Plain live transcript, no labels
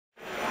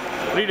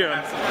What are you doing?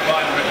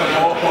 Fun with the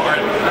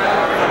bullhorn.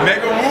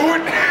 Mega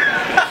woot!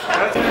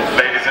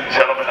 Ladies and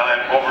gentlemen,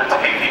 I am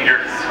overtaking your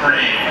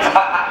screens.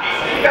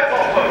 That's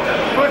all folks.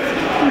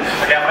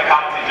 Okay, I'm gonna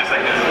commentate just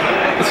like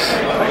this.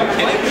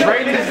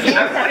 Right in his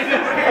chest. But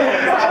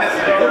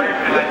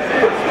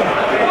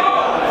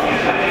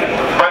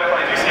if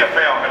I do see a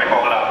fail, I'm gonna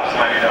call it out, just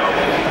let you know.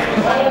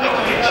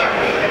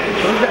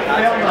 Who's that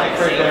fail mic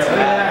right there?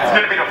 It's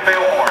gonna be the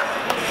fail horn.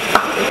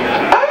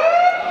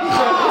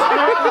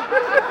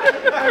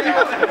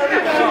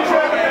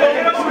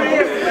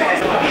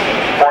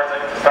 4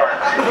 seconds to start.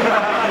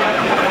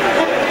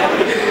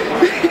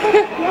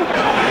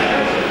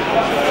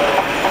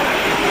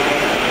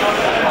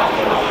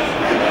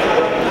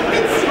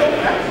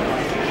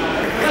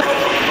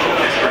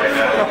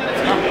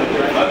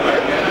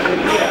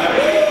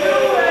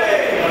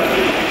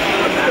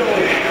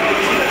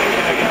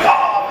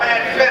 Oh man,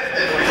 you missed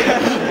it.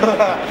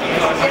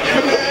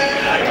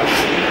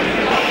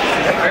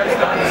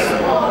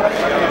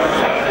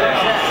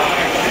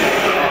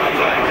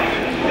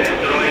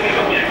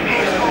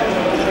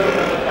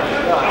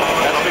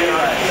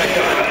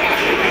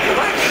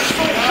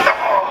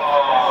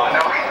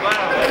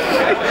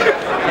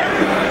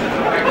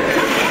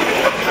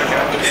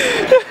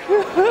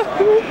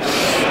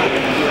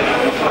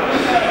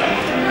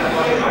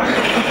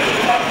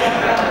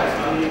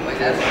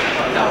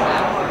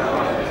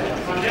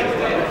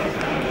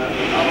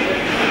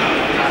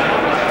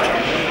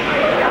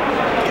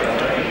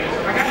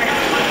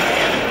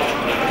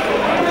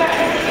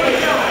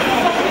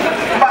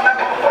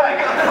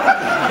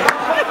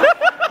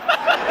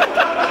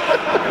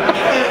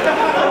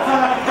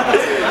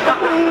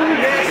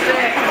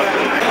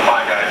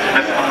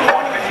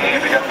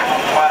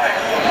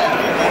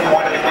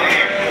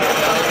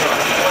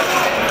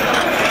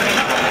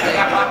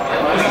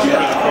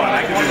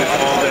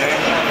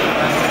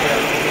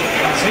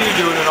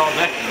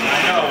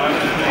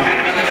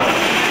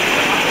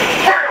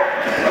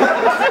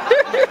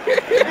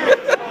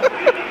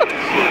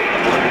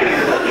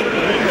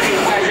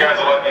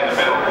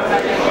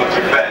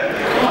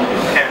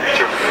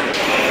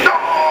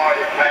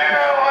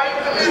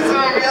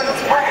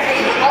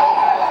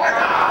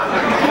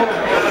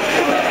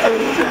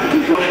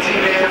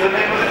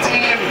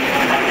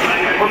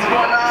 What's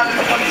going on?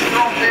 It's a funny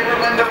strong favorite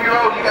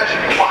NWO. You guys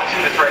should be